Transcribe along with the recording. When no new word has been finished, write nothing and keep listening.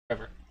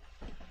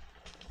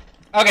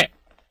Okay.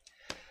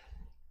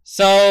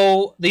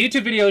 So the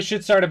YouTube video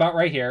should start about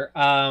right here.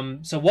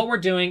 So what we're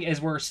doing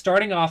is we're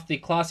starting off the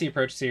Clossi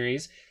Approach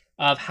series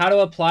of how to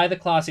apply the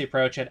Clossi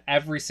Approach at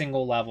every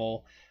single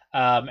level.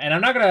 And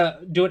I'm not going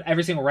to do it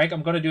every single rank.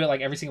 I'm going to do it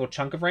like every single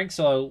chunk of rank.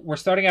 So we're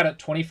starting out at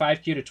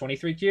 25Q to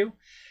 23Q.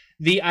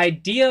 The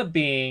idea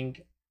being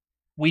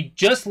we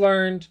just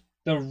learned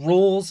the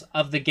rules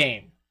of the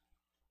game.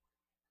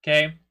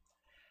 Okay?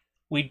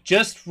 We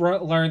just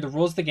learned the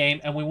rules of the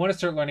game, and we want to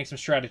start learning some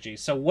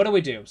strategies. So what do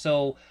we do?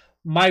 So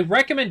my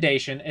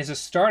recommendation is to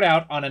start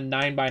out on a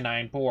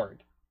 9x9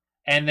 board.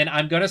 And then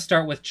I'm going to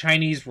start with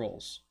Chinese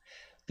rules.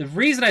 The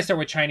reason I start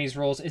with Chinese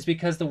rules is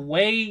because the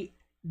way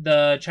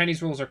the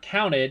Chinese rules are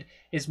counted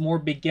is more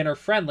beginner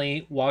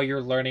friendly while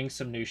you're learning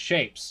some new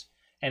shapes.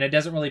 And it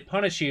doesn't really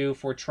punish you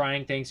for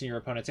trying things in your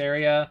opponent's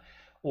area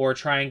or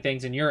trying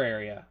things in your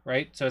area,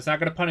 right? So it's not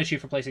going to punish you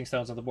for placing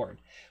stones on the board.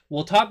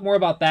 We'll talk more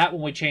about that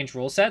when we change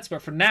rule sets,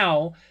 but for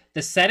now,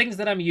 the settings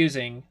that I'm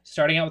using,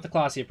 starting out with the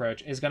Clossi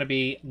Approach, is going to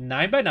be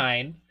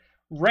 9x9,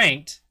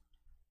 ranked,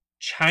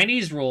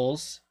 Chinese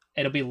rules.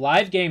 It'll be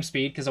live game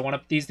speed, because I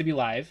want these to be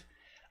live.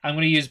 I'm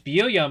going to use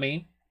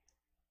Byoyomi,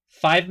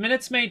 5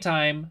 minutes main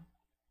time,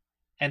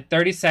 and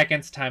 30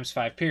 seconds times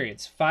 5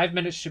 periods. 5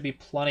 minutes should be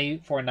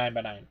plenty for a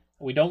 9x9.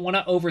 We don't want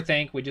to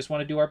overthink, we just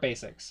want to do our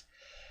basics.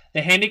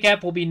 The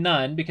handicap will be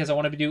none because I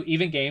want to do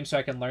even games so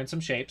I can learn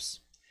some shapes.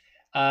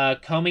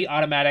 Komi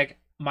automatic,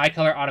 my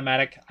color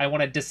automatic. I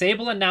want to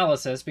disable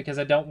analysis because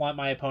I don't want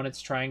my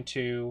opponents trying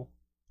to,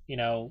 you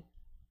know,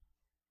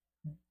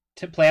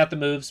 to play out the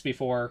moves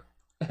before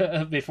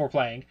before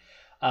playing.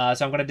 So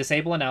I'm going to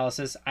disable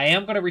analysis. I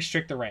am going to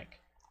restrict the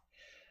rank.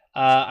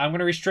 I'm going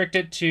to restrict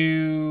it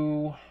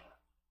to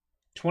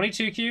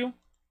 22Q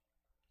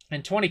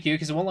and 20Q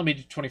because it won't let me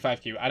do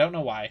 25Q. I don't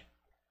know why.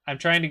 I'm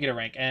trying to get a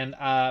rank, and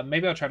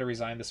maybe I'll try to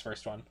resign this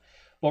first one.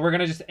 But we're going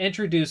to just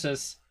introduce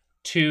us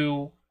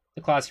to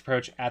the Clossi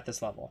Approach at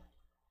this level.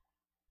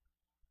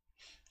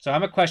 So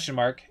I'm a question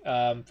mark.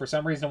 For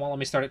some reason, it won't let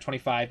me start at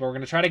 25, but we're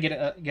going to try to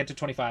get to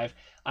 25.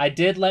 I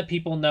did let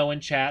people know in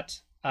chat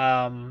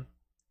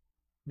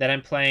that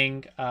I'm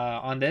playing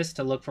on this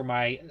to look for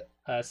my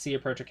C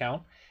Approach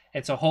account.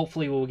 And so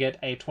hopefully we'll get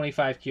a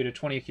 25Q to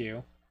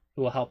 20Q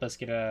who will help us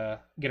get a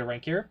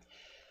rank here.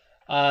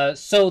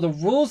 So the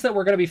rules that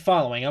we're going to be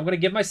following, I'm going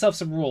to give myself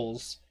some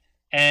rules,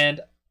 and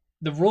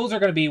the rules are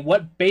going to be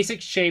what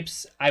basic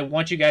shapes I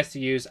want you guys to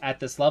use at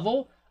this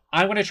level.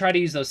 I'm going to try to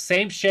use those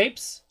same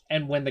shapes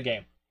and win the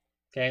game.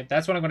 Okay,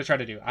 that's what I'm going to try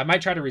to do. I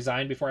might try to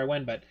resign before I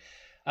win, but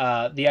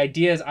the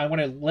idea is I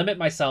want to limit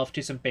myself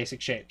to some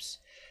basic shapes.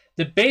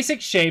 The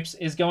basic shapes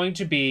is going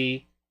to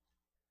be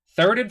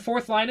third and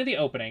fourth line of the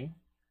opening,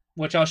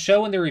 which I'll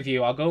show in the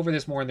review. I'll go over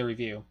this more in the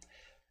review.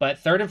 But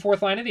third and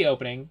fourth line of the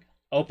opening,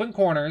 open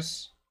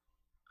corners,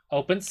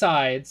 open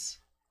sides,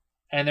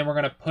 and then we're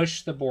going to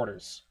push the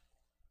borders.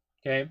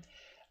 Okay?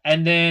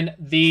 And then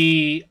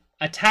the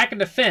attack and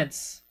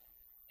defense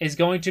is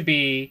going to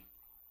be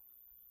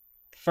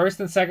first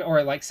and second,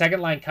 or like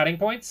second line cutting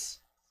points,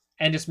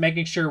 and just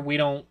making sure we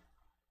don't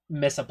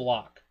miss a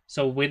block.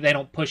 So they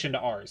don't push into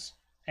ours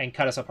and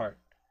cut us apart.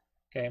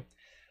 Okay?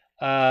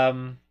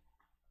 So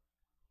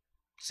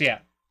yeah.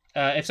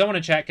 If someone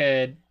in chat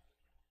could...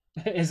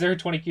 Is there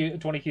 20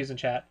 Qs in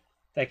chat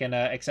that can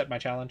accept my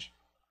challenge?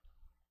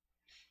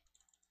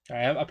 All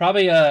right, I'll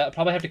probably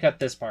have to cut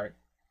this part,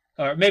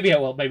 or maybe I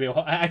will. Maybe I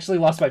will. I actually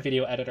lost my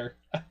video editor.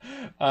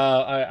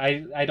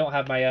 I don't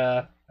have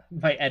my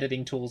my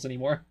editing tools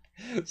anymore,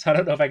 so I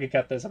don't know if I can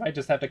cut this. I might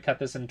just have to cut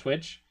this in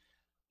Twitch,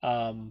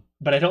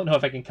 but I don't know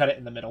if I can cut it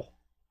in the middle.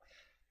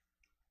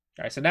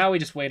 All right, so now we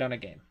just wait on a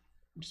game.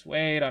 Just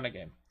wait on a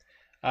game.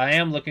 I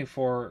am looking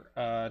for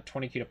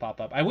 20Q to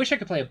pop up. I wish I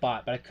could play a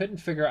bot, but I couldn't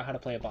figure out how to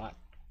play a bot.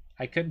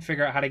 I couldn't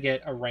figure out how to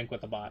get a rank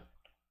with a bot.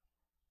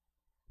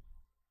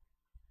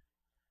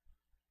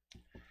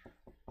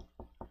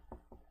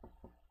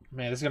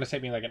 Man, this is going to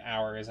take me like an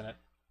hour, isn't it?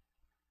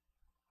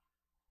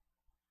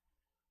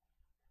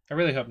 I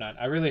really hope not.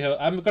 I really hope...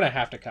 I'm going to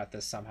have to cut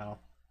this somehow.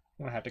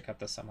 I'm going to have to cut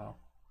this somehow.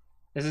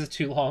 This is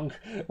too long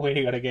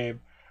waiting on a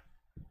game.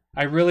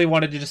 I really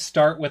wanted to just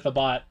start with a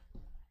bot.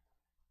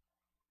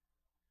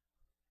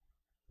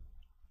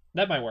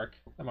 That might work.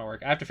 That might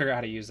work. I have to figure out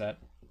how to use that.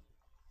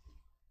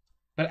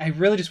 But I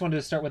really just wanted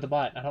to start with a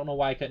bot. I don't know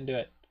why I couldn't do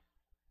it.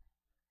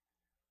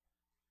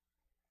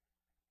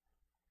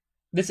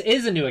 This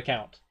is a new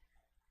account.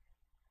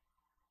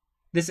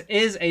 This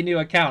is a new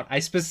account. I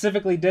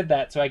specifically did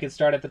that so I could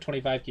start at the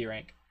 25Q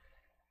rank.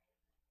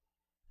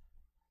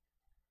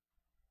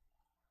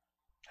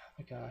 Oh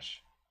my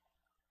gosh.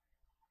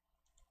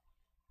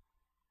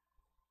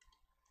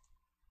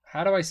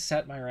 How do I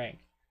set my rank?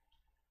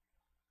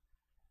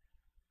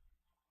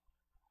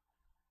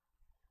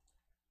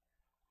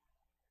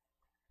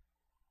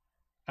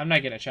 I'm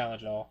not getting a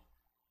challenge at all.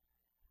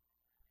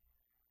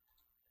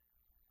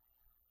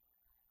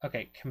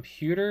 Okay,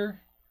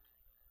 computer.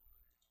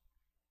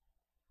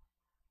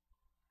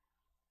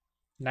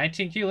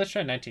 19Q? Let's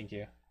try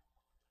 19Q.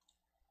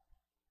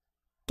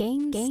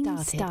 Game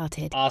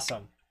started.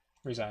 Awesome.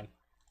 Resign.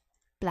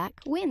 Black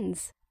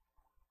wins.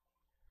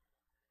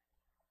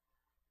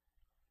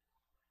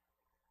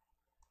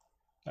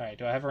 All right,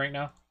 do I have a rank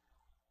now?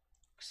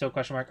 Still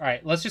question mark. All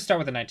right, let's just start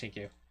with the 19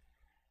 queue.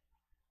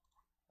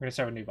 We're gonna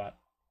start with new bot.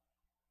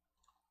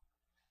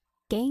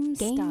 Game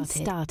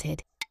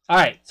started. All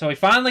right, so we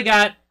finally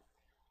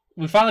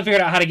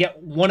figured out how to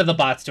get one of the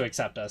bots to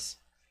accept us.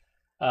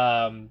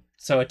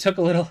 So it took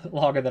a little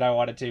longer than I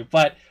wanted to,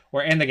 but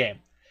we're in the game.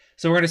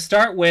 So we're going to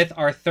start with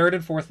our third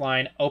and fourth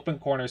line open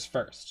corners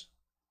first.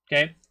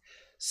 Okay,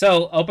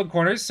 so open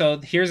corners. So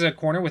here's a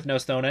corner with no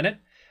stone in it.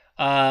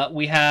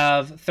 We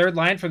have third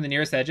line from the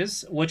nearest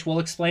edges, which we'll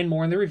explain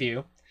more in the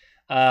review.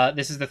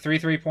 This is the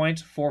 3-3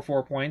 point,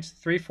 4-4 point,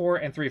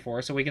 3-4, and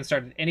 3-4. So we can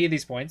start at any of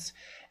these points.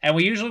 And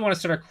we usually want to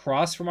start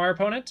across from our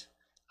opponent.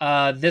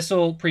 This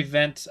will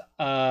prevent,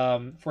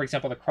 for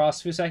example, the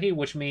cross Fuseki,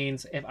 which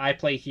means if I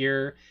play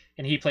here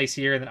and he plays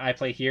here and then I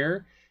play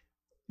here,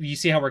 you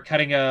see how we're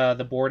cutting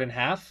the board in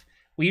half.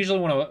 We usually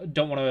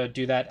don't want to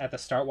do that at the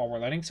start while we're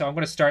learning. So I'm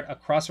going to start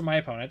across from my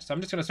opponent. So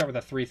I'm just going to start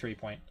with a 3-3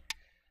 point.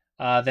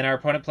 Then our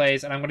opponent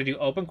plays, and I'm going to do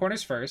open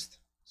corners first.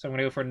 So I'm going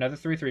to go for another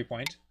 3-3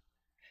 point.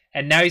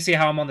 And now you see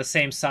how I'm on the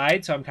same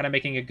side, so I'm kind of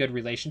making a good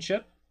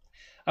relationship.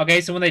 Okay,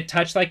 so when they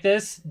touch like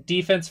this,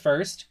 defense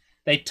first.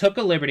 They took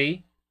a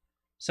liberty,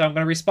 so I'm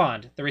going to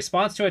respond. The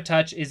response to a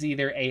touch is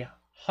either a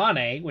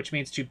hane, which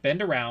means to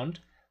bend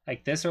around,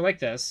 like this or like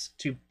this,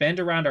 to bend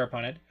around our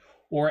opponent,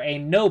 or a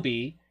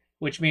nobi,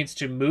 which means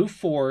to move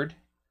forward,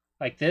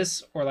 like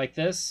this, or like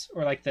this,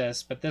 or like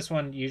this. But this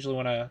one, you usually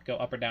want to go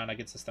up or down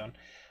against the stone.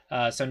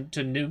 So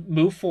to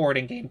move forward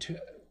and gain two,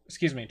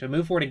 to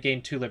move forward and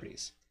gain 2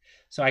 liberties.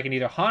 So I can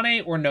either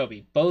hane or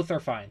nobi. Both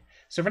are fine.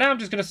 So for now, I'm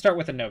just going to start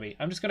with a nobi.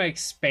 I'm just going to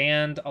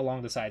expand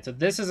along the side. So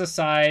this is a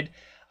side.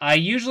 I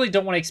usually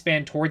don't want to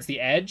expand towards the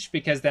edge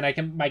because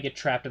then might get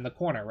trapped in the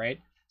corner, right?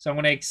 So I'm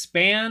going to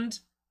expand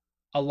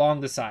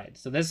along the side.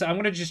 So this, I'm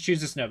going to just choose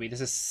this nobi.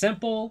 This is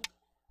simple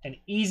and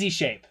easy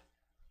shape.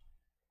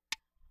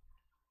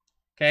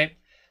 Okay.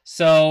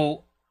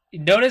 So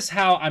notice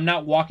how I'm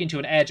not walking to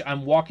an edge.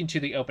 I'm walking to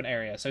the open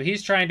area. So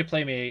he's trying to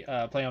play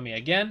on me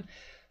again.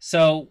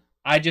 So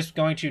I just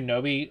going to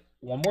nobi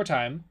one more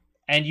time,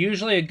 and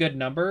usually a good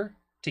number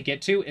to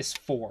get to is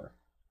 4.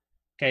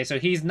 Okay, so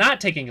he's not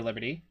taking a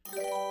liberty.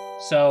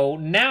 So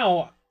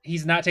now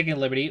he's not taking a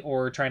liberty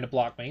or trying to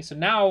block me. So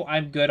now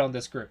I'm good on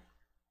this group.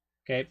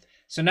 Okay,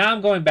 so now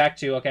I'm going back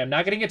to, okay, I'm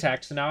not getting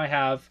attacked. So now I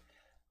have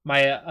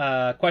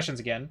my questions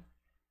again.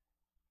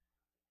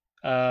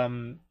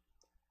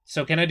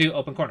 So can I do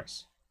open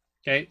corners?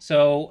 Okay,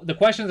 so the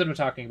questions that I'm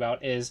talking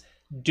about is,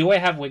 do I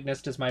have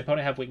weakness? Does my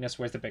opponent have weakness?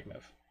 Where's the big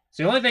move?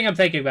 So the only thing I'm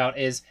thinking about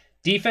is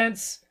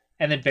defense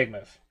and then big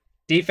move.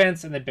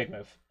 Defense and then big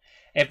move.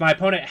 If my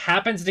opponent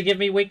happens to give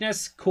me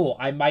weakness, cool,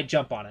 I might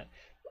jump on it.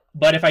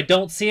 But if I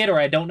don't see it or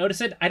I don't notice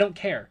it, I don't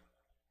care.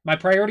 My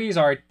priorities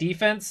are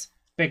defense,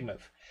 big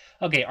move.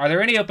 Okay, are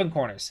there any open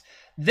corners?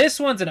 This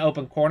one's an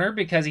open corner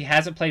because he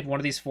hasn't played one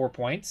of these 4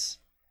 points.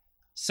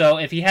 So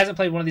if he hasn't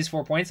played one of these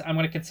 4 points, I'm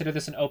going to consider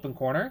this an open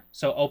corner.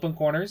 So open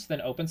corners,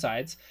 then open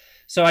sides.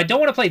 So I don't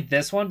want to play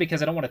this one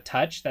because I don't want to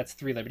touch. That's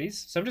 3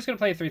 liberties. So I'm just going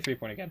to play a 3-3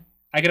 point again.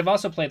 I could have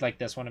also played like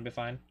this one and be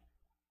fine.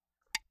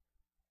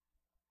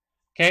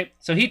 Okay,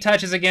 so he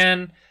touches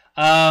again.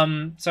 So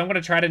I'm going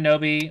to try to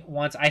nobi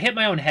once. I hit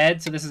my own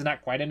head, so this is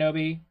not quite a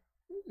nobi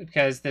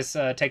because this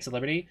takes a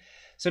liberty.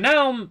 So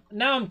now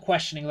I'm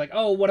questioning, like,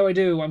 oh, what do I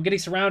do? I'm getting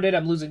surrounded.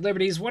 I'm losing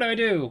liberties. What do I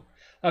do?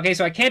 Okay,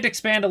 so I can't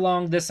expand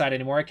along this side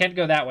anymore. I can't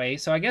go that way.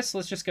 So I guess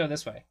let's just go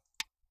this way.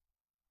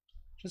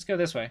 Just go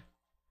this way.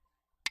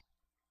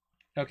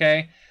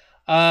 Okay.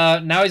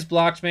 Now he's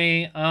blocked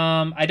me.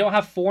 I don't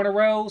have 4 in a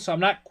row, so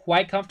I'm not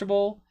quite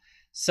comfortable.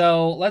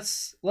 So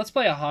let's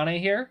play a hane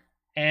here,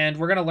 and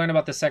we're gonna learn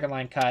about the second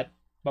line cut.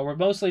 But we're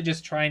mostly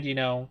just trying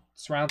to,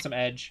 surround some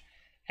edge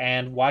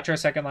and watch our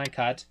second line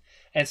cut.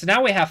 And so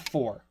now we have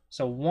 4.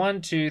 So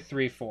 1, 2,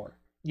 3, 4.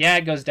 Yeah,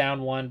 it goes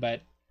down 1,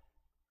 but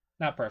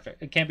not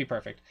perfect. It can't be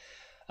perfect.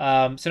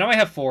 So now I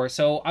have 4.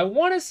 So I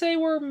want to say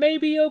we're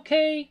maybe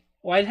okay.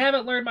 Well, I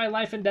haven't learned my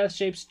life and death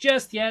shapes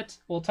just yet.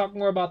 We'll talk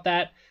more about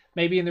that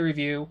maybe in the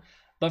review.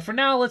 But for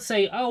now, let's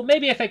say, oh,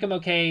 maybe I think I'm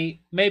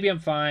okay. Maybe I'm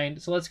fine.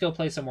 So let's go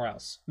play somewhere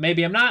else.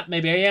 Maybe I'm not.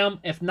 Maybe I am.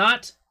 If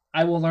not,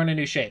 I will learn a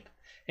new shape.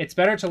 It's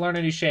better to learn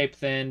a new shape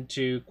than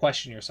to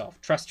question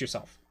yourself. Trust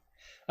yourself.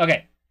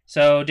 Okay.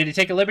 So did he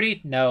take a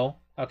liberty? No.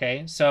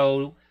 Okay.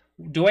 So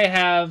do I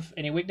have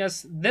any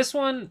weakness? This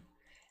one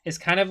is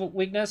kind of a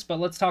weakness, but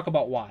let's talk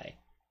about why.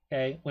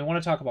 Okay. We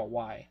want to talk about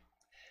why.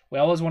 We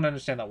always want to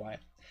understand that why.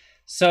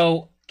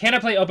 So can I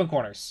play open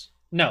corners?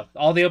 No,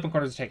 all the open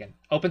corners are taken.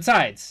 Open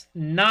sides?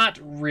 Not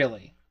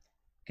really.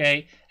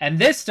 Okay, and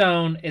this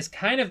stone is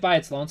kind of by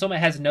its lonesome. It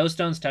has no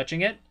stones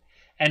touching it,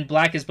 and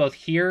black is both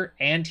here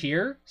and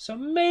here. So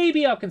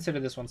maybe I'll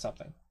consider this one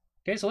something.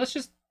 Okay, so let's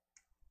just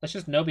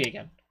nobi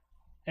again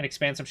and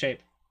expand some shape.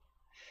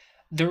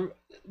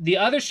 The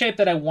other shape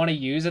that I want to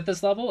use at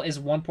this level is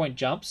 1-point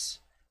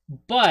jumps,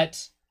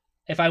 but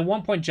if I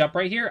 1-point jump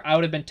right here, I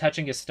would have been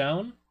touching a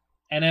stone,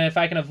 and if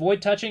I can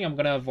avoid touching, I'm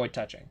going to avoid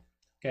touching.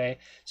 Okay,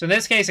 so in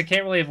this case, I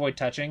can't really avoid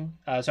touching.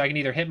 So I can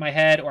either hit my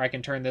head or I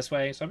can turn this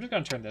way. So I'm just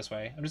going to turn this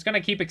way. I'm just going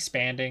to keep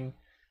expanding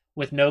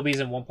with nobies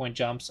and 1-point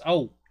jumps.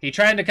 Oh, he's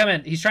trying to come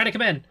in. He's trying to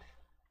come in.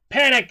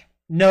 Panic!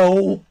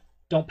 No!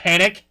 Don't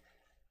panic.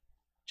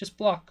 Just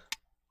block.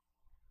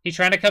 He's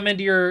trying to come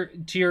into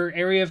your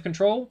area of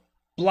control.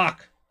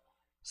 Block.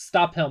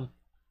 Stop him.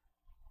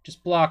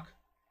 Just block.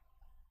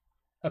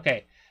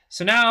 Okay,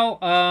 so now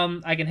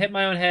I can hit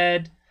my own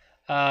head,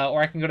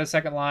 or I can go to the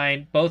second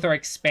line. Both are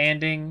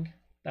expanding.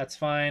 That's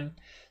fine.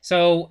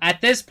 So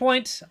at this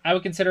point, I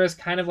would consider us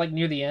kind of like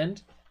near the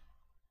end.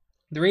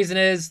 The reason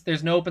is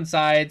there's no open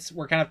sides.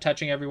 We're kind of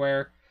touching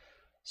everywhere.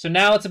 So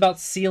now it's about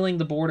sealing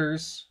the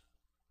borders.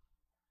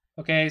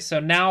 Okay, so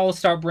now we'll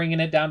start bringing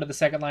it down to the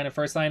second line and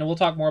first line, and we'll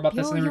talk more about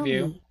this in the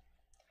review.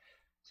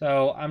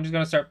 So I'm just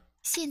going to start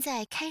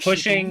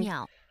pushing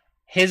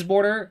his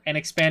border and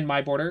expand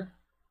my border.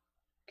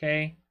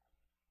 Okay.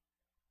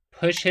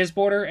 Push his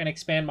border and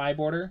expand my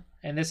border.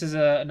 And this is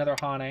another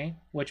Hane,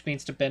 which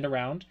means to bend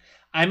around.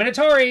 I'm an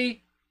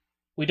Atari!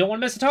 We don't want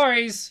to miss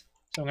Ataris!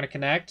 So I'm going to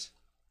connect.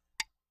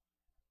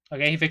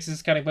 Okay, he fixes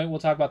his cutting point. We'll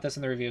talk about this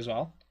in the review as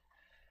well.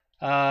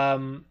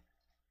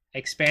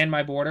 Expand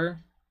my border.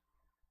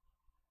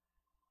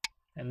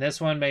 And this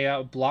one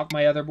may block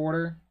my other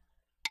border.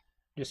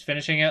 Just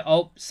finishing it.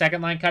 Oh,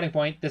 second line cutting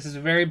point. This is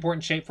a very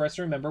important shape for us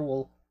to remember.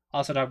 We'll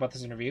also talk about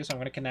this in review. So I'm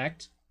going to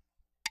connect.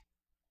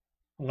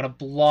 I'm going to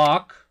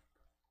block.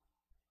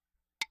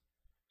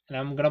 And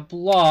I'm going to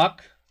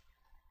block.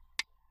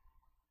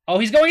 Oh,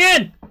 he's going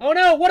in! Oh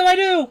no, what do I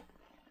do?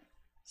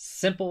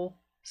 Simple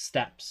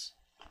steps.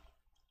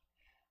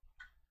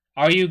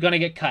 Are you going to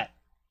get cut?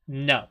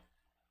 No.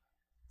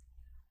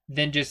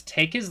 Then just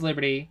take his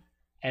liberty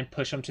and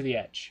push him to the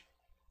edge.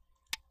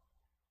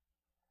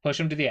 Push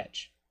him to the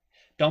edge.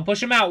 Don't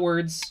push him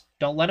outwards.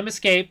 Don't let him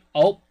escape.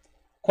 Oh,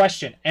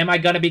 question. Am I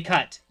going to be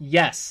cut?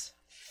 Yes.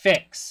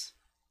 Fix.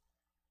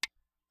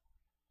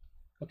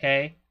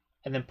 Okay.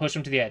 And then push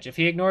him to the edge. If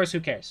he ignores,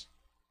 who cares?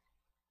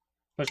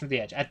 Push him to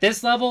the edge. At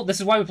this level, this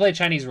is why we play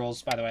Chinese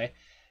rules, by the way.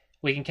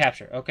 We can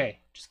capture. Okay.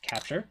 Just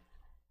capture.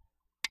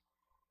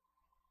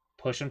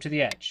 Push him to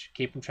the edge.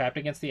 Keep him trapped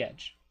against the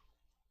edge.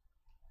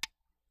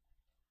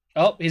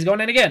 Oh, he's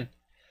going in again.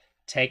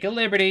 Take a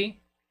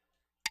liberty.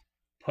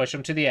 Push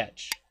him to the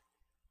edge.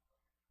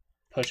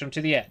 Push him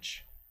to the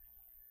edge.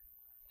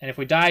 And if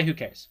we die, who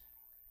cares?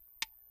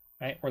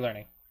 Right? We're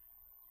learning.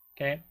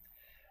 Okay.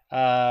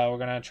 We're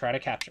going to try to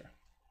capture.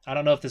 I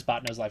don't know if this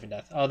bot knows life and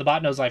death. Oh, the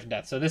bot knows life and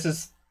death. So this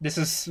is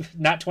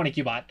not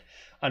 20Q bot,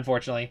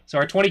 unfortunately. So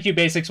our 20Q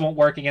basics won't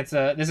work against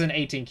this is an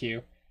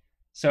 18Q.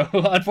 So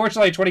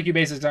unfortunately 20Q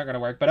basics aren't going to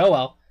work, but oh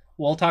well.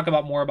 We'll talk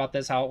about more about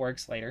this, how it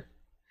works later.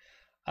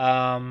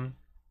 But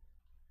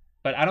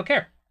I don't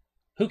care.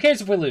 Who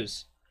cares if we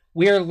lose?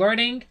 We are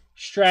learning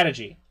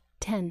strategy.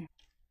 10,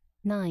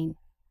 9,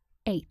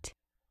 8,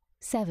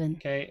 7,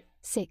 okay.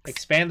 6.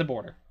 Expand the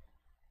border.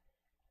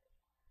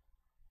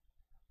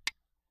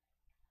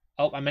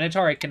 Oh, I'm in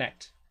Atari.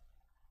 Connect.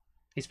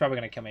 He's probably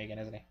going to kill me again,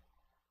 isn't he?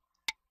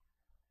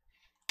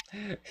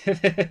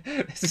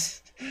 This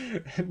is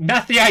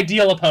not the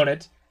ideal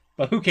opponent,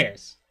 but who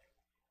cares?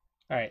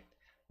 All right.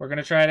 We're going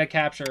to try to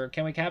capture.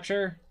 Can we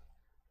capture?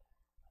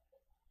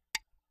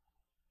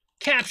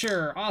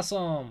 Capture!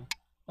 Awesome!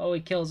 Oh, he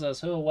kills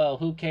us. Oh, well,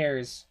 who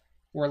cares?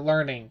 We're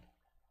learning.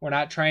 We're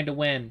not trying to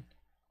win.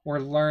 We're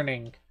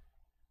learning.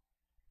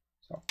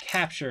 So,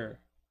 capture.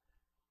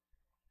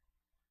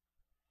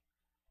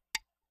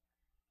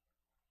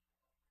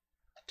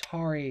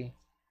 Atari.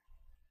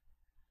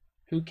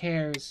 Who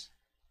cares?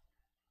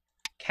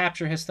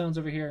 Capture his stones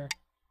over here.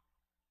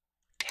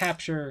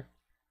 Capture.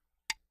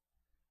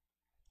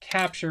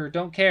 Capture.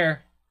 Don't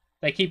care.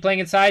 They keep playing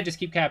inside, just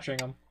keep capturing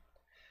them.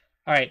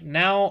 Alright,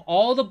 now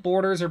all the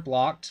borders are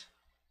blocked.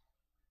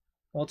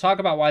 We'll talk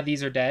about why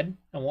these are dead,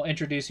 and we'll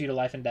introduce you to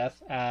life and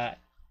death,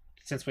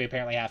 since we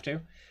apparently have to.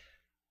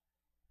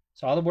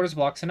 So all the borders are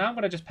blocked, so now I'm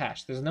going to just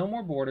patch. There's no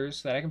more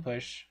borders that I can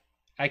push.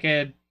 I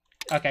can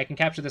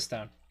capture this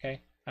stone,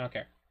 okay? I don't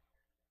care.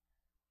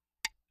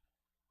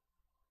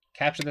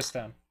 Capture this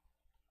stone.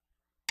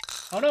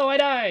 Oh no, I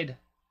died!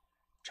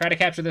 Try to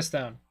capture this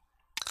stone.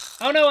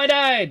 Oh no, I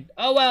died!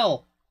 Oh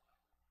well!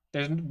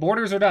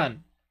 Borders are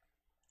done.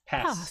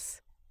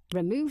 Pass.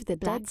 Remove the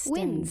black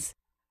winds.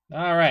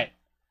 Alright.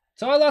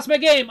 So I lost my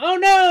game. Oh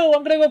no!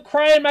 I'm gonna go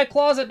cry in my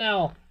closet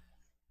now.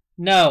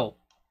 No.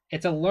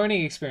 It's a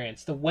learning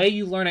experience. The way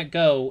you learn at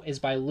Go is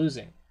by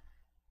losing.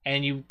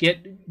 And you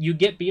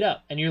get beat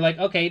up. And you're like,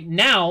 okay,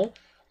 now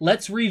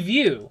let's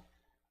review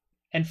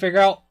and figure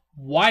out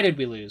why did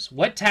we lose?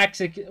 What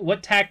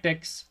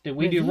tactics did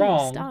we do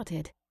wrong?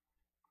 Started.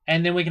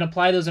 And then we can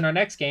apply those in our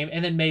next game,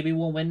 and then maybe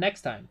we'll win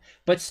next time.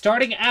 But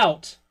starting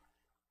out,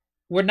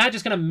 we're not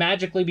just going to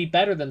magically be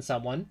better than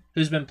someone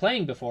who's been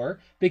playing before,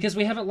 because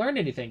we haven't learned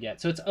anything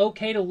yet. So it's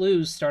okay to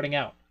lose starting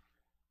out.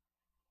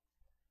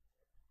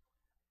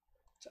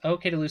 It's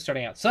okay to lose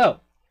starting out.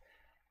 So,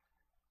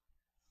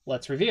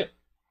 let's review.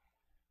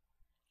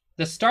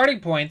 The starting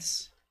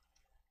points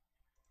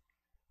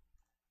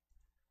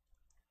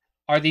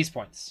are these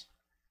points.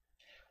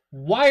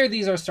 Why are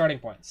these our starting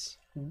points?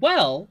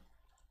 Well,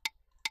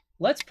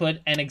 let's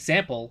put an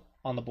example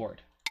on the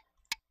board.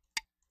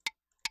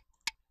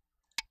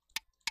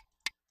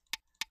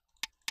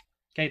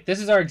 Okay, this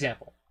is our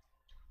example.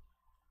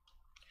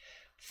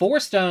 4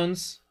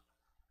 stones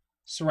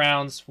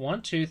surrounds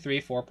 1, 2,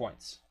 3, 4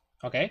 points.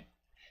 Okay?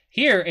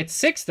 Here, it's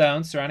 6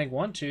 stones surrounding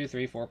 1, 2,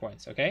 3, 4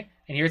 points. Okay?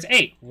 And here it's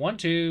 8. 1,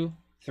 2,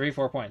 3,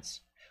 4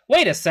 points.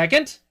 Wait a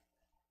second!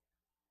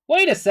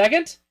 Wait a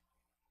second!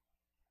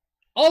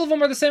 All of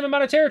them are the same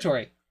amount of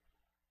territory.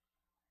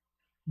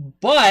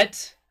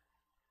 But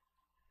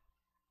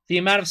the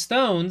amount of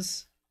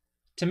stones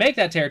to make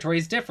that territory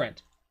is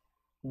different.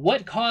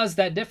 What caused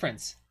that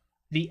difference?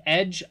 The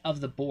edge of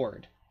the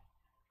board.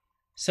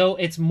 So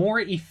it's more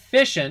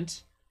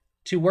efficient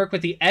to work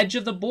with the edge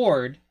of the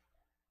board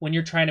when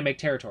you're trying to make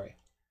territory.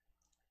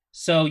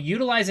 So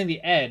utilizing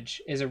the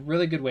edge is a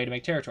really good way to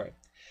make territory.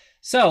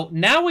 So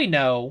now we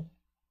know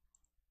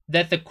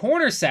that the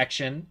corner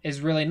section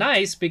is really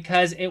nice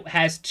because it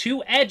has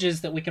 2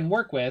 edges that we can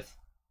work with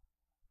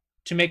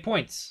to make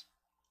points.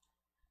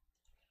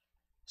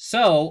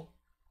 So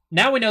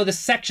now we know the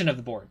section of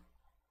the board.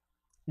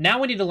 Now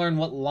we need to learn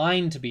what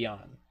line to be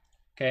on.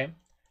 Okay,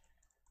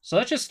 so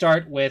let's just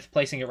start with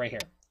placing it right here.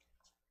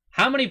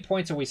 How many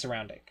points are we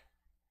surrounding?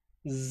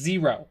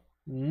 0.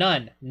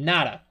 None.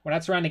 Nada. We're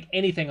not surrounding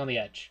anything on the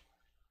edge.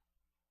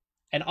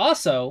 And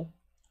also,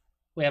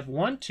 we have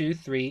 1, 2,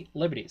 3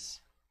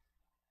 liberties.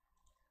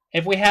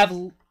 If we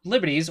have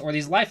liberties, or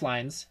these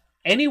lifelines,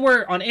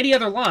 anywhere on any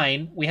other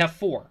line, we have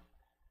 4.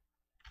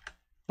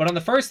 But on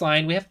the first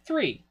line, we have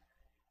 3.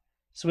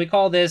 So we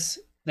call this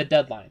the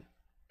deadline,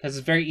 because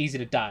it's very easy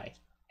to die.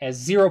 It has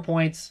 0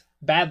 points,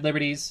 bad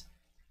liberties.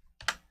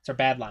 It's our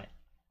bad line.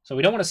 So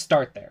we don't want to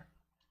start there.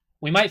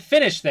 We might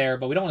finish there,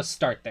 but we don't want to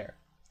start there.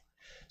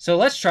 So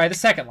let's try the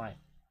second line.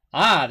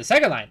 Ah, the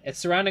second line. It's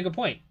surrounding a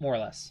point, more or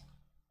less.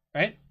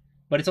 Right?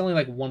 But it's only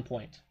like 1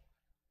 point.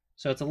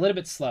 So it's a little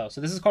bit slow.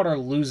 So this is called our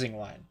losing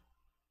line.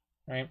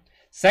 Right?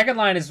 Second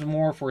line is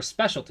more for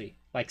specialty,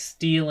 like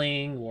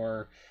stealing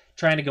or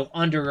trying to go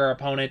under our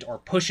opponent or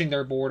pushing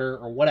their border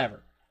or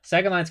whatever.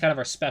 Second line is kind of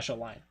our special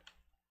line,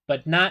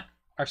 but not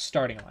our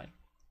starting line.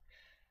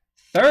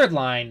 Third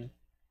line,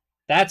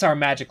 that's our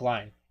magic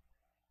line.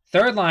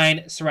 Third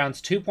line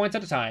surrounds 2 points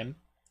at a time.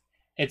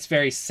 It's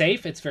very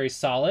safe, it's very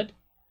solid,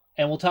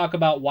 and we'll talk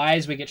about why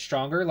as we get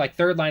stronger. Like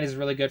third line is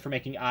really good for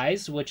making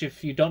eyes, which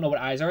if you don't know what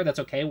eyes are, that's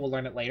okay, we'll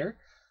learn it later.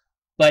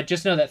 But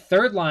just know that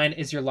third line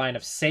is your line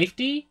of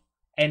safety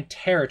and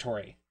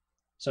territory.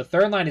 So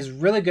third line is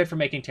really good for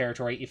making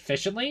territory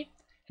efficiently,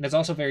 and it's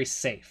also very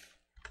safe.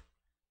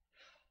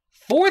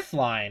 Fourth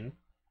line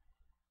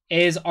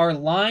is our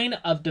line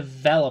of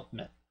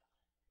development.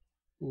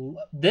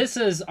 This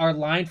is our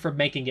line for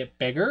making it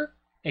bigger.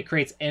 It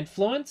creates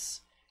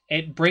influence.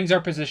 It brings our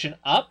position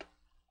up.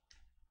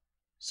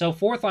 So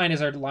fourth line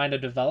is our line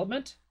of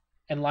development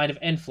and line of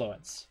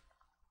influence.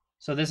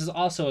 So this is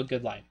also a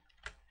good line.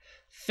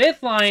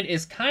 Fifth line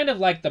is kind of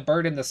like the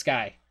bird in the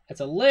sky. It's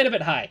a little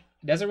bit high.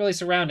 It doesn't really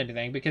surround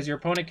anything because your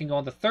opponent can go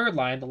on the third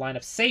line, the line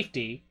of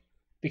safety.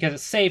 Because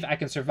it's safe, I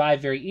can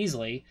survive very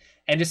easily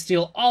and just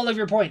steal all of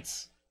your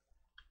points.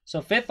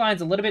 So fifth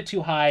line's a little bit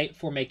too high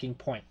for making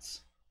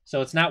points.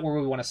 So it's not where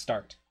we want to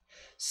start.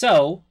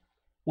 So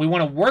we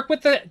want to work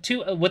with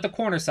the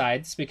corner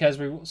sides because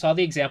we saw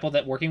the example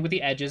that working with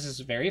the edges is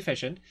very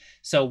efficient.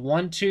 So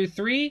 1, 2,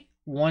 3,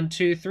 1,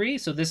 2, 3.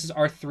 So this is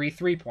our 3,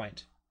 3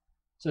 point.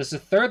 So this is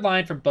the third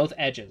line from both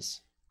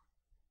edges.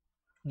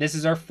 This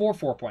is our 4,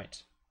 4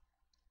 point.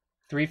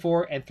 3,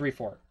 4, and 3,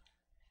 4.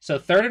 So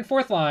third and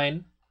fourth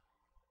line,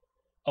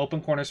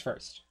 open corners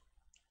first.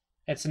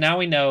 And so now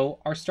we know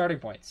our starting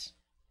points.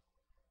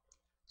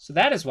 So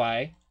that is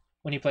why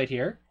when he played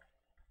here,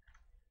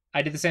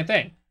 I did the same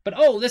thing. But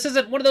oh, this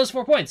isn't one of those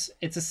 4 points.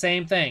 It's the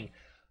same thing.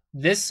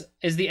 This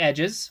is the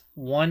edges.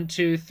 1,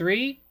 2,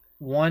 3,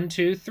 1,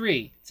 2,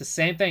 3. It's the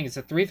same thing. It's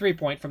a 3, 3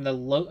 point from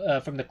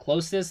the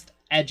closest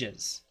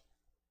edges.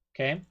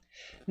 Okay.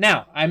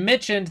 Now I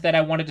mentioned that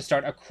I wanted to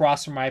start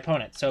across from my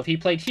opponent. So if he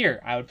played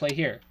here, I would play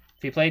here.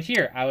 If he played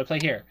here, I would play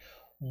here.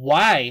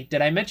 Why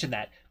did I mention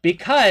that?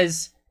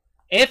 Because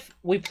if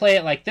we play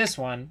it like this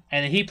one,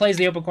 and he plays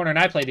the open corner and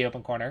I play the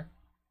open corner,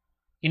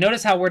 you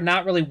notice how we're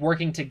not really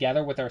working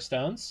together with our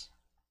stones?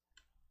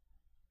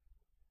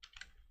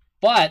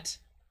 But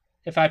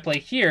if I play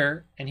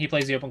here, and he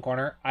plays the open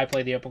corner, I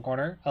play the open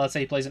corner, let's say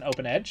he plays an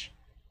open edge,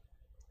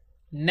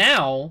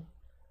 now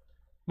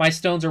my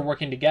stones are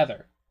working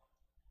together.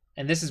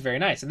 And this is very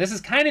nice. And this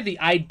is kind of the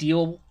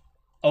ideal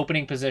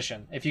opening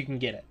position, if you can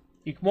get it.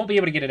 You won't be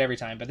able to get it every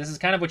time, but this is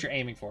kind of what you're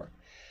aiming for.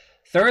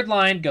 Third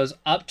line goes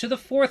up to the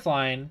fourth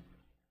line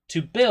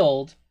to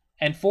build,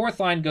 and fourth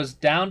line goes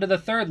down to the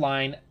third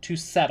line to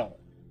settle.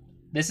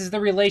 This is the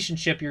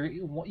relationship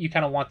you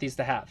kind of want these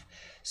to have.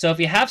 So if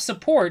you have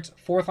support,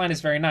 fourth line is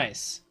very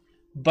nice.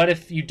 But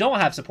if you don't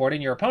have support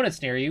and your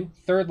opponent's near you,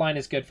 third line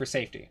is good for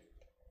safety.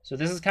 So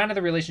this is kind of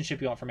the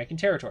relationship you want for making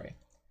territory.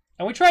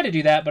 And we tried to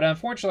do that, but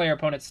unfortunately our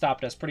opponent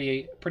stopped us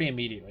pretty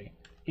immediately.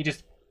 He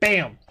just,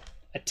 bam,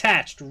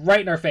 attached right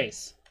in our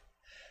face.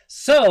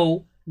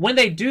 So when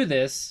they do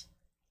this,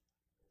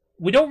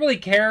 we don't really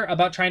care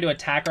about trying to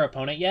attack our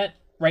opponent yet.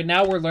 Right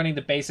now we're learning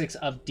the basics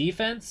of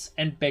defense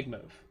and big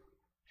move.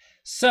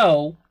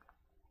 So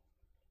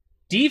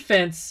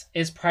defense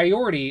is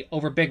priority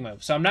over big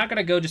move. So I'm not going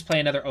to go just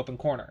play another open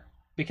corner,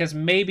 because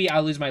maybe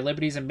I'll lose my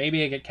liberties and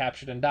maybe I get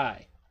captured and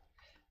die.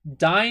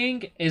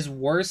 Dying is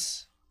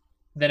worse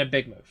than a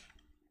big move.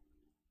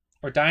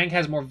 Or dying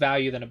has more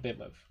value than a big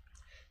move.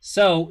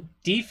 So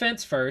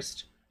defense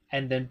first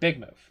and then big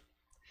move.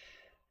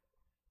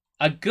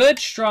 A good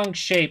strong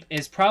shape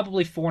is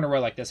probably 4 in a row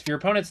like this. If your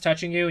opponent's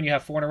touching you and you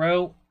have 4 in a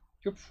row,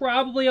 you're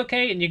probably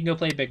okay and you can go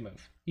play a big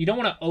move. You don't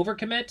want to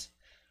overcommit,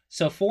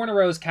 so 4 in a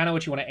row is kind of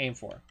what you want to aim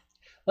for.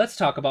 Let's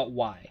talk about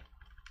why.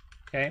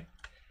 Okay,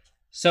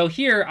 so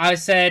here I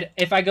said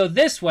if I go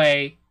this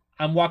way,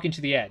 I'm walking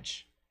to the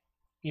edge.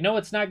 You know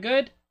what's not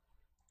good?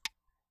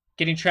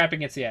 Getting trapped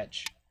against the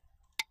edge.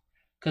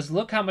 Because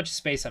look how much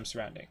space I'm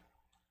surrounding.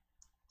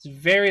 It's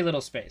very little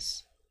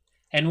space.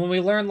 And when we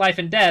learn life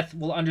and death,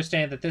 we'll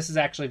understand that this is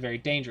actually very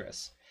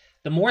dangerous.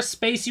 The more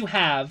space you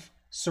have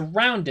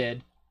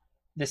surrounded,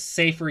 the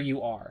safer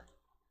you are.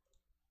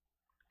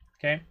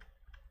 Okay?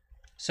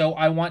 So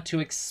I want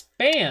to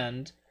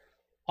expand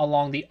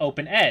along the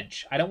open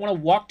edge. I don't want to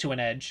walk to an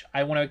edge.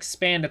 I want to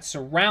expand and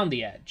surround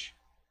the edge.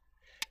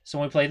 So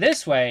when we play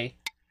this way,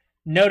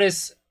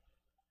 notice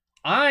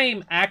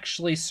I'm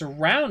actually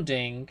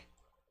surrounding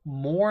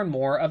more and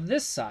more of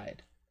this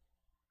side.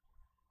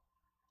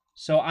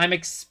 So I'm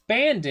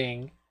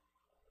expanding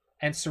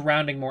and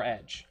surrounding more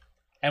edge.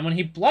 And when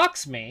he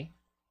blocks me,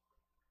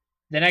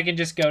 then I can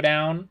just go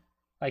down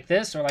like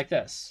this or like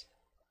this.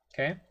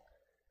 Okay?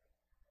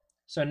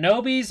 So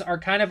Nobis are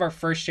kind of our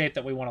first shape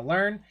that we want to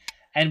learn,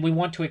 and we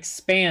want to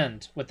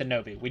expand with the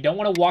Nobi. We don't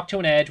want to walk to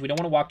an edge. We don't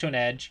want to walk to an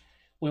edge.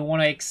 We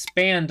want to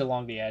expand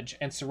along the edge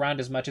and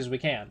surround as much as we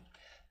can.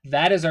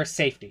 That is our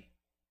safety.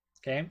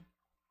 Okay?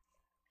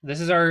 This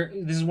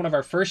is one of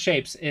our first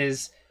shapes,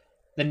 is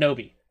the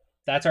Nobi.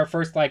 That's our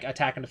first like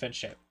attack and defense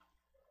shape.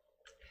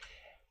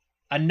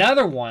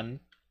 Another one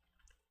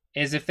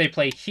is if they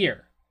play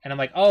here, and I'm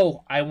like,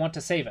 oh, I want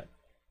to save it.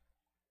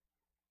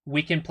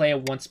 We can play a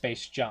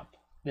 1-space jump.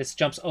 This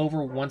jumps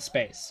over 1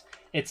 space.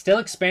 It still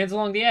expands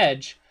along the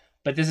edge,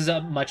 but this is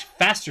a much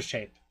faster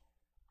shape.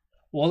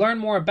 We'll learn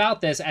more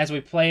about this as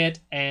we play it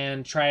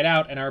and try it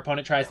out, and our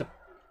opponent tries to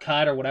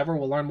cut or whatever.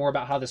 We'll learn more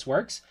about how this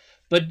works.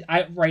 But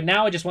right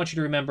now, I just want you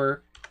to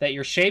remember that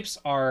your shapes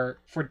are,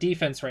 for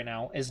defense right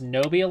now, is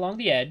Nobi along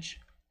the edge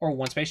or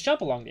 1-space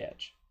jump along the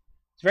edge.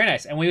 It's very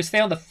nice. And we stay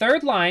on the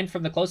 3rd line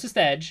from the closest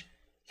edge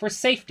for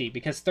safety,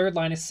 because 3rd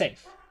line is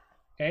safe.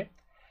 Okay?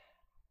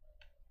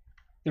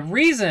 The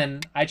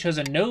reason I chose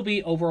a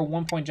Nobi over a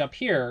 1-point jump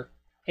here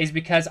is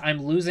because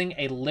I'm losing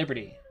a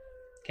liberty.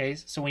 Okay?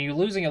 So when you're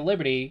losing a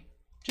liberty,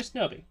 just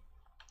Nobi.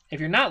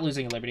 If you're not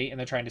losing a liberty and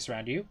they're trying to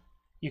surround you,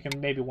 you can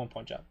maybe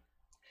 1-point jump.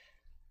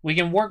 We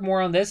can work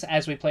more on this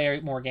as we play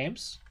more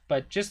games,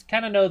 but just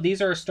kind of know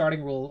these are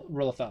starting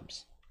rule of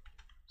thumbs.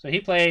 So he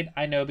played,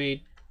 I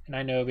Nobi'd, and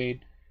I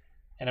Nobi'd,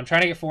 and I'm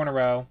trying to get 4 in a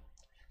row.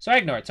 So I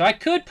ignore it. So I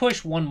could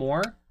push 1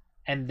 more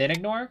and then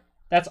ignore.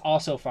 That's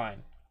also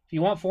fine. If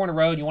you want 4 in a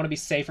row and you want to be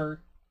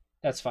safer,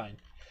 that's fine.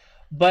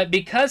 But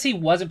because he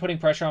wasn't putting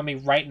pressure on me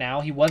right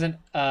now, he wasn't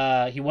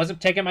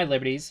taking my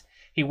liberties,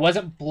 he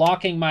wasn't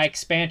blocking my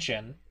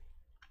expansion,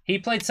 he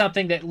played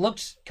something that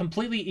looked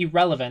completely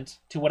irrelevant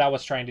to what I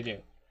was trying to do.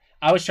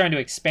 I was trying to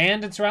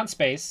expand and surround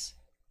space,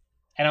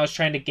 and I was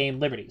trying to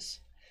gain liberties.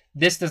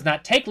 This does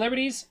not take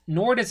liberties,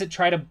 nor does it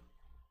try to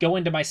go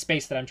into my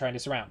space that I'm trying to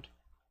surround.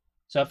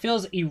 So it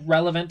feels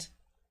irrelevant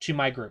to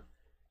my group.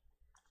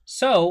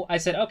 So I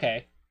said,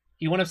 okay,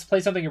 you want to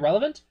play something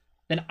irrelevant?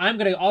 Then I'm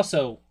going to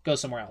also go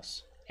somewhere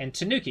else. And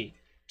Tanuki.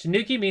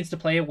 Tanuki means to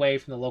play away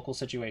from the local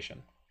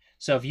situation.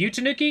 So if you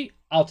Tanuki,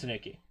 I'll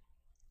Tanuki.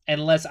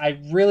 Unless I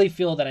really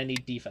feel that I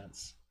need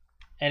defense.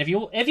 And if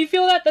you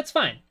feel that, that's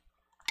fine.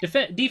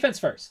 Defense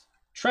first.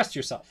 Trust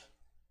yourself.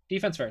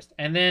 Defense first.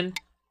 And then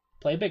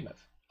play a big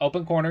move.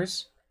 Open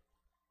corners.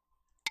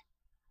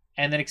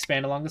 And then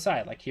expand along the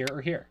side, like here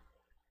or here.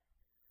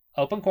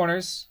 Open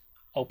corners,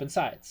 open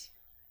sides.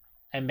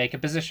 And make a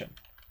position.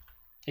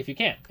 If you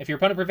can. If your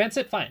opponent prevents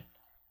it, fine.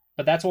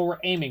 But that's what we're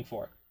aiming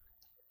for.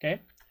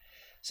 Okay?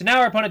 So now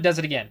our opponent does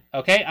it again.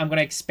 Okay? I'm going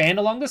to expand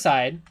along the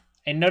side.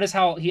 And notice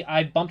how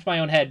I bumped my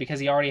own head because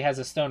he already has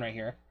a stone right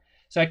here.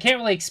 So I can't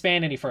really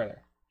expand any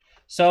further.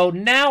 So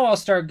now I'll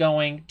start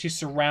going to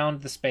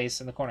surround the space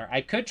in the corner.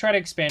 I could try to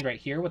expand right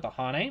here with a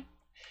Hane.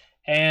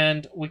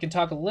 And we can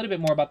talk a little bit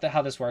more about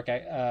how this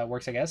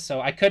works, I guess.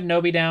 So I could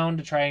Nobi down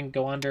to try and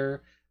go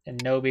under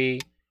and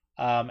Nobi.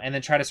 And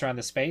then try to surround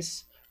the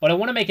space. But I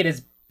want to make it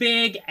as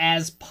big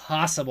as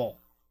possible.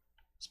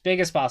 As big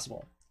as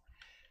possible.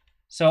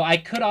 So I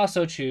could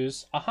also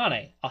choose a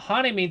Hane. A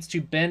Hane means to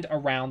bend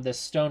around this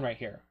stone right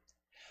here.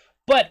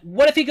 But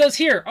what if he goes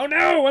here? Oh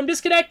no, I'm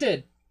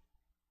disconnected.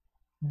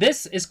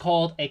 This is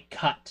called a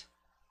cut.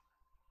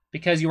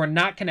 Because you are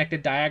not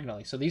connected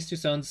diagonally. So these two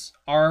stones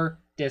are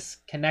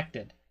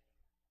disconnected.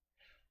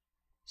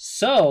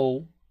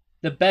 So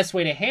the best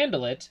way to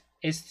handle it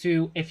is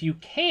to, if you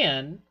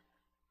can,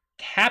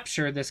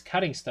 capture this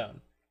cutting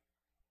stone.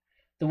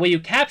 The way you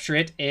capture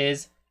it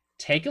is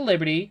take a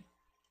liberty,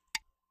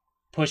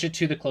 push it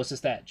to the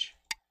closest edge.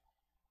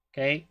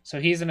 Okay, so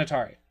he's an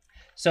Atari.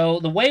 So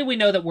the way we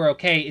know that we're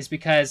okay is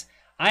because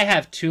I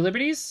have 2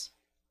 liberties,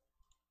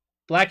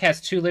 black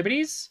has 2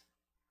 liberties,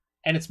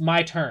 and it's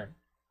my turn.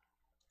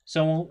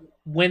 So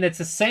when it's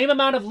the same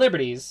amount of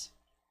liberties,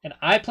 and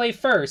I play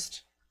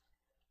first,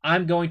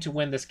 I'm going to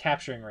win this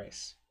capturing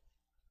race.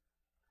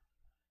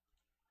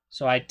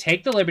 So I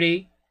take the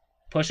liberty,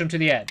 push him to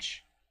the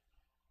edge.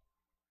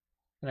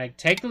 And I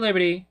take the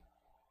liberty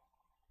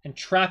and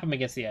trap him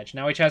against the edge.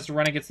 Now he tries to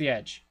run against the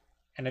edge.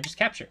 And I just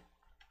capture.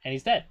 And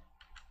he's dead.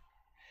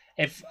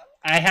 If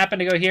I happen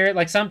to go here,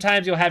 like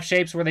sometimes you'll have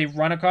shapes where they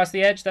run across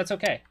the edge, that's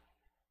okay.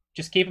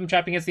 Just keep them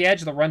trapped against the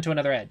edge, they'll run to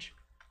another edge.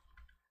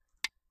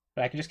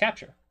 But I can just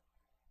capture.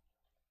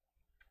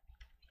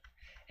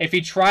 If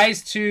he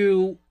tries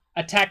to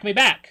attack me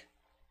back,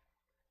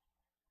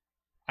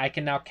 I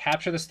can now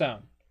capture the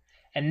stone.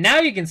 And now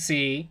you can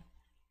see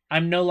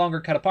I'm no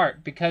longer cut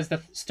apart because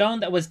the stone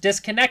that was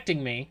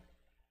disconnecting me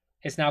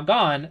is now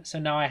gone. So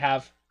now I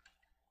have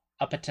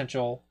a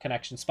potential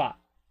connection spot.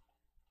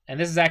 And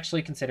this is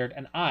actually considered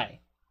an eye,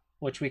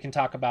 which we can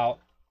talk about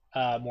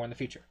more in the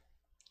future.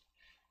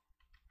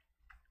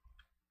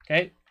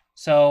 Okay,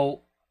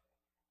 so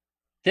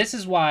this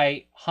is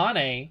why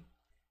Hane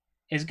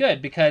is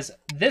good, because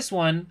this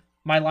one,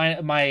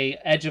 my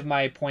edge of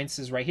my points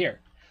is right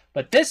here.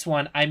 But this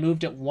one, I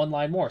moved it 1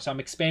 line more, so I'm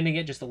expanding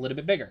it just a little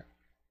bit bigger.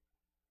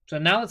 So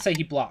now let's say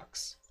he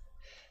blocks.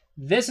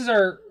 This is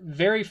our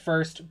very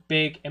first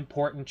big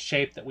important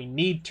shape that we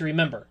need to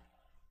remember.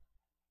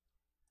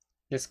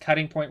 This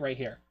cutting point right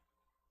here.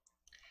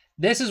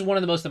 This is one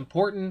of the most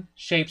important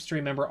shapes to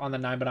remember on the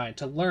 9x9,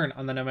 to learn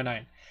on the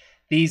 9x9.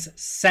 These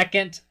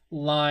second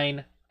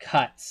line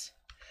cuts.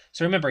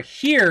 So remember,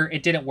 here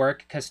it didn't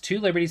work because 2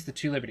 liberties to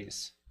 2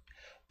 liberties.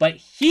 But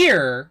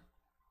here,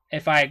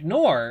 if I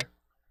ignore,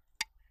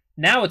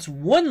 now it's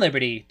 1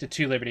 liberty to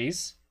 2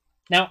 liberties.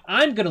 Now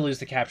I'm going to lose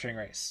the capturing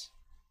race.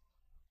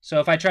 So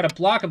if I try to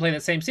block and play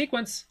that same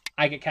sequence,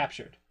 I get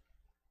captured.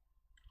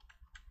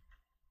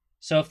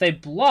 So if they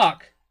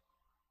block,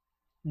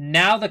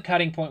 now the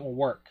cutting point will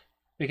work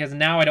because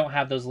now I don't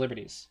have those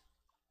liberties.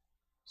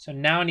 So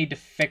now I need to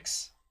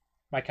fix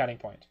my cutting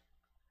point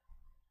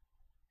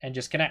and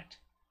just connect.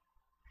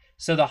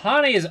 So the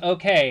Hane is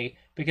okay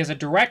because a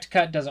direct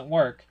cut doesn't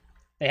work.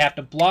 They have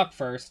to block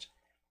first,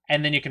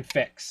 and then you can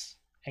fix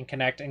and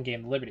connect and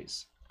gain the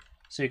liberties.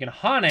 So you can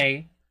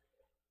Hane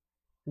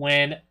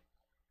when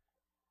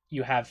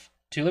you have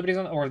 2 liberties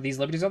on, or these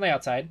liberties on the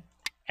outside,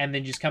 and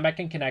then you just come back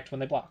and connect when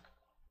they block.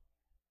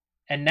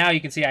 And now you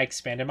can see I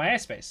expanded my eye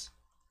space.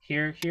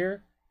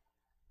 Here,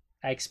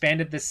 I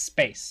expanded this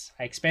space.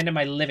 I expanded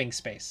my living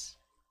space.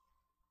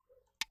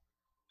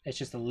 It's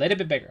just a little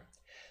bit bigger.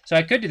 So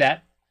I could do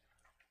that.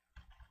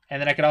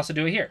 And then I could also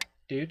do it here.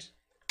 Doot,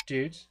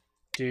 doot,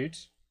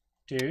 doot,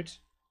 doot,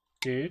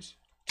 doot,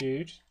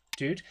 doot,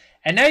 doot.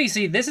 And now you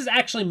see this is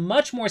actually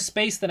much more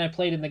space than I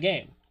played in the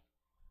game.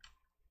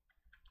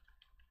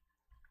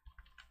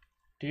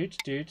 Doot,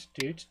 doot,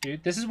 doot,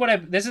 doot. This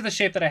is the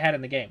shape that I had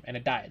in the game, and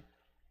it died.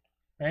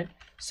 Right?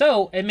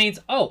 So it means,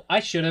 oh, I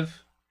should have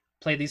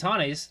played these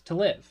Hanes to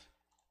live.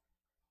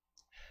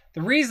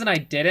 The reason I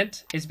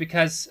didn't is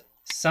because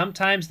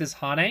sometimes this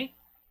Hane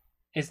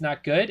is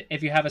not good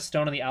if you have a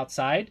stone on the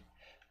outside,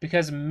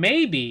 because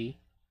maybe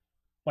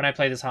when I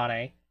play this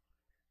Hane,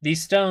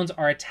 these stones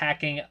are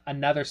attacking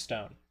another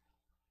stone.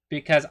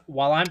 Because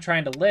while I'm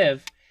trying to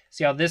live,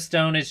 see how this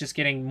stone is just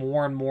getting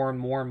more and more and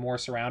more and more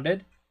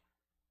surrounded?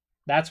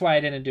 That's why I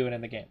didn't do it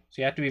in the game.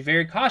 So you have to be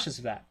very cautious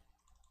of that.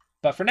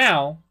 But for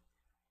now,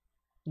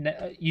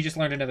 you just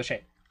learned another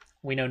shape.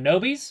 We know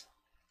Nobis,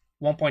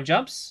 1-point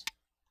jumps,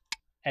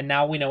 and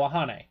now we know a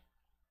Hane.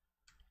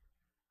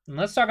 And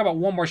let's talk about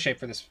one more shape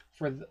for this.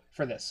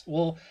 For this,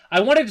 well,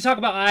 I wanted to talk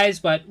about eyes,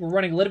 but we're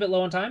running a little bit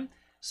low on time,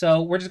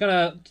 so we're just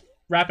gonna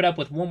wrap it up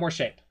with one more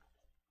shape,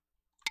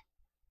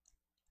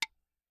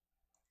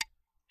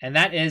 and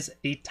that is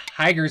the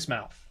tiger's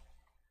mouth.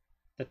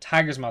 The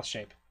tiger's mouth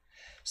shape.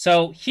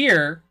 So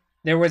here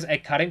there was a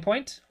cutting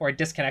point or a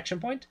disconnection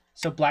point,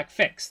 so black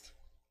fixed.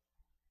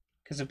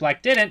 Because if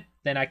black didn't,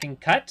 then I can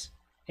cut,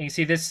 and you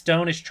see this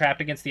stone is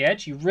trapped against the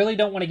edge. You really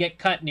don't want to get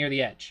cut near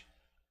the edge.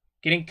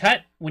 Getting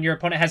cut when your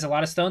opponent has a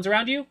lot of stones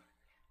around you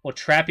will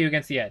trap you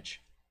against the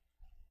edge.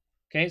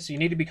 Okay, so you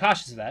need to be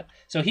cautious of that.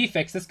 So he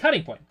fixed this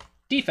cutting point.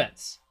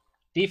 Defense.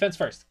 Defense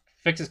first.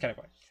 Fix this cutting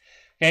point.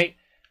 Okay,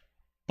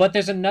 but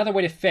there's another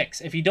way to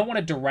fix. If you don't want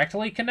to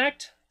directly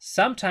connect,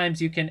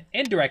 sometimes you can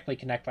indirectly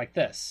connect like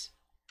this.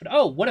 But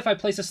oh, what if I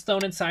place a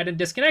stone inside and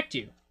disconnect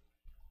you?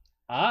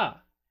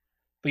 Ah,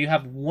 but you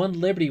have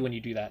 1 liberty when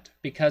you do that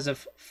because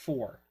of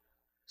 4.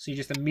 So you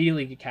just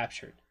immediately get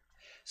captured.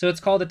 So it's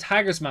called a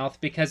tiger's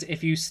mouth because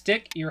if you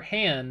stick your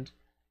hand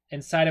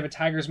inside of a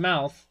tiger's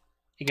mouth,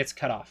 it gets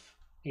cut off.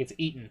 It gets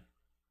eaten.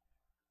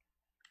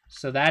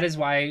 So that is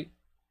why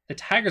the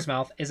tiger's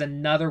mouth is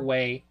another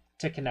way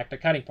to connect a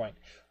cutting point.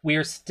 We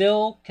are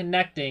still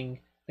connecting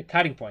the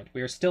cutting point.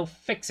 We are still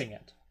fixing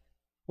it.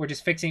 We're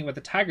just fixing it with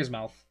the tiger's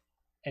mouth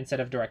instead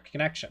of direct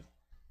connection.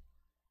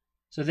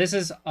 So this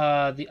is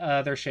the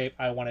other shape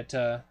I wanted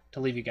to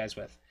leave you guys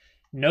with.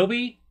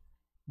 Nobi,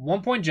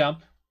 1 point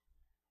jump,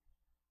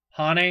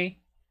 Hane,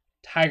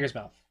 tiger's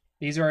mouth.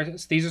 These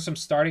are some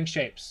starting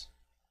shapes.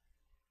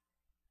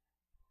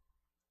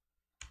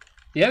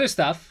 The other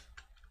stuff,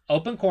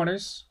 open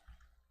corners,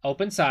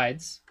 open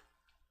sides,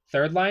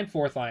 third line,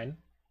 fourth line.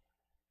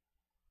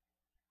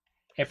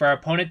 If our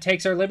opponent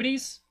takes our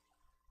liberties,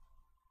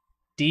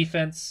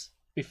 defense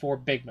before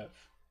big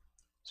move.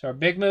 So our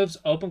big moves,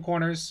 open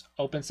corners,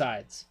 open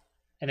sides.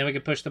 And then we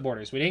can push the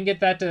borders. We didn't get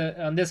that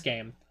on this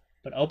game,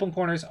 but open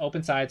corners,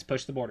 open sides,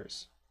 push the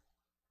borders.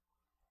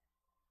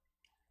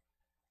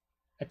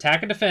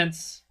 Attack and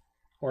defense,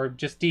 or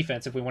just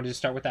defense if we wanted to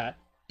start with that.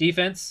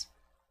 Defense,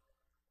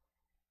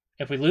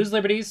 if we lose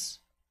liberties,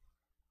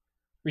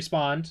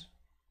 respond,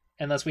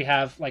 unless we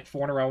have like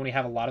 4 in a row and we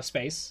have a lot of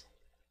space.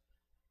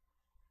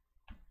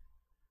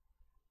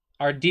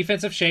 Our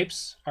defensive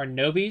shapes are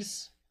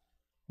Nobis,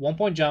 1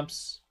 point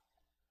jumps,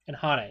 and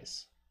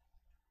Hanes.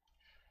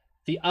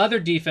 The other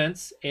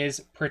defense is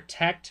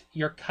protect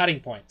your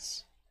cutting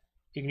points.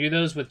 You can do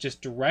those with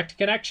just direct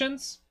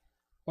connections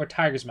or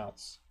tiger's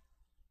mouths.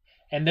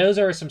 And those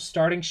are some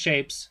starting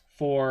shapes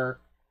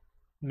for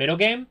middle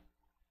game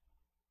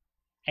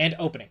and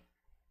opening.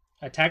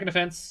 Attack and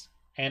defense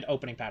and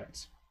opening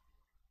patterns.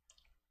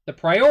 The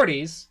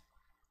priorities,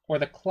 or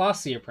the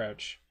Clossi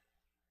approach,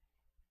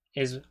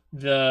 is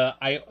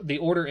the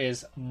order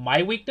is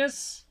my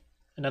weakness,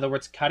 in other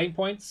words, cutting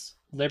points,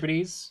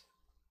 liberties,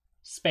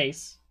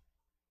 space.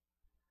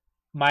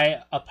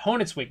 My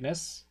opponent's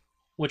weakness,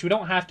 which we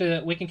don't have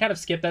to, we can kind of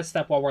skip that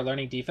step while we're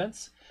learning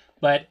defense,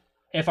 but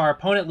if our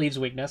opponent leaves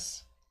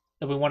weakness,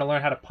 then we want to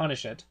learn how to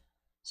punish it.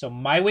 So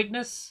my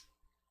weakness,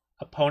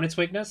 opponent's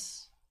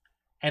weakness,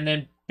 and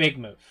then big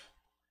move.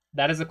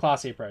 That is the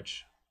Clossi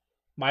approach.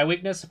 My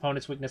weakness,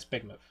 opponent's weakness,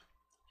 big move.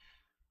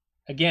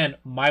 Again,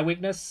 my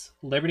weakness,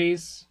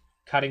 liberties,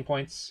 cutting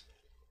points,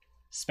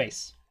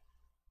 space.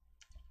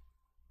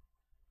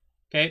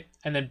 Okay,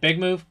 and then big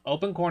move,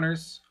 open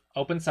corners,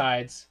 open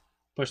sides,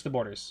 push the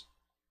borders.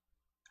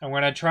 And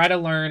we're going to try to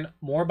learn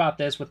more about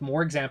this with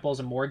more examples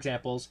and more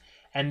examples.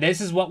 And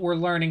this is what we're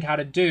learning how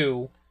to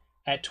do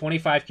at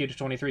 25Q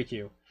to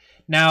 23Q.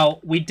 Now,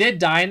 we did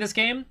die in this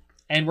game,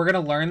 and we're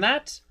going to learn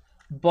that,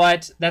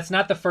 but that's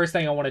not the first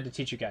thing I wanted to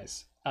teach you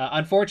guys.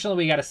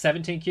 Unfortunately, we got a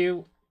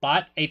 17Q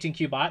bot,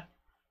 18Q bot.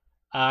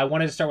 I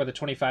wanted to start with a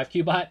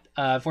 25Q bot.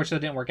 Unfortunately,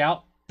 it didn't work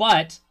out,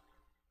 but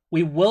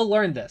we will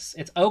learn this.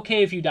 It's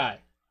okay if you die.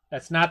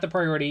 That's not the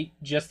priority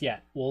just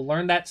yet. We'll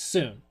learn that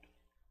soon.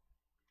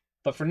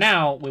 But for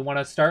now, we want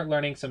to start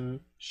learning some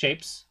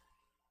shapes.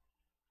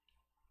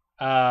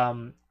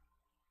 And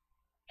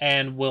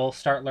we'll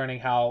start learning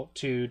how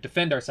to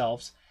defend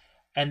ourselves.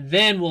 And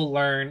then we'll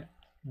learn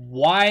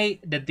why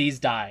did these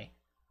die.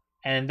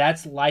 And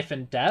that's life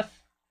and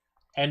death.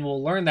 And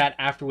we'll learn that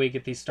after we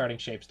get these starting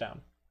shapes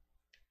down.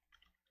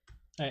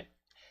 All right.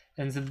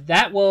 And so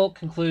that will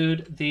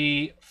conclude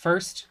the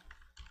first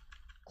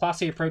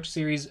Clossi Approach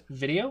series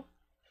video.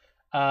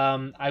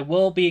 I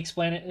will be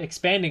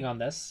expanding on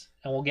this,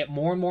 and we'll get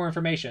more and more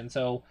information.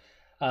 So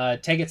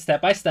take it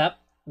step by step,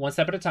 one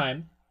step at a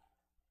time.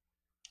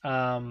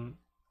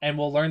 And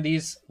we'll learn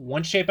these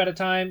one shape at a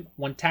time,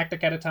 one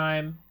tactic at a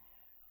time,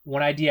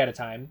 one idea at a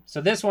time.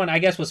 So this one, I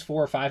guess, was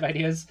 4 or 5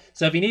 ideas.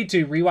 So if you need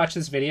to, rewatch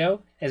this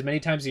video as many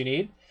times as you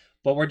need.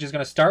 But we're just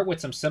going to start with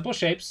some simple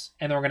shapes,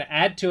 and then we're going to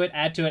add to it,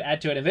 add to it, add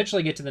to it,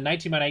 eventually get to the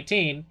 19 by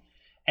 19,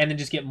 and then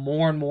just get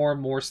more and more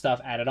and more stuff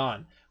added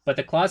on. But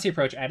the Clossi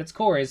approach at its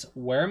core is,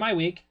 where am I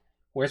weak?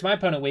 Where's my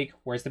opponent weak?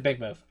 Where's the big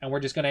move? And we're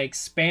just going to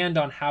expand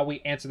on how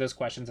we answer those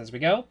questions as we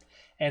go.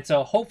 And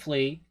so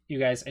hopefully you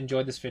guys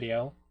enjoyed this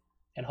video,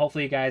 and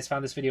hopefully you guys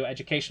found this video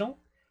educational,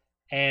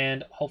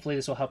 and hopefully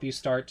this will help you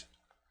start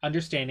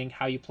understanding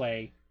how you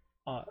play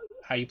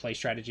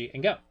strategy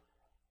and Go.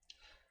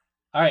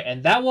 All right,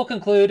 and that will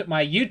conclude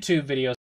my YouTube video.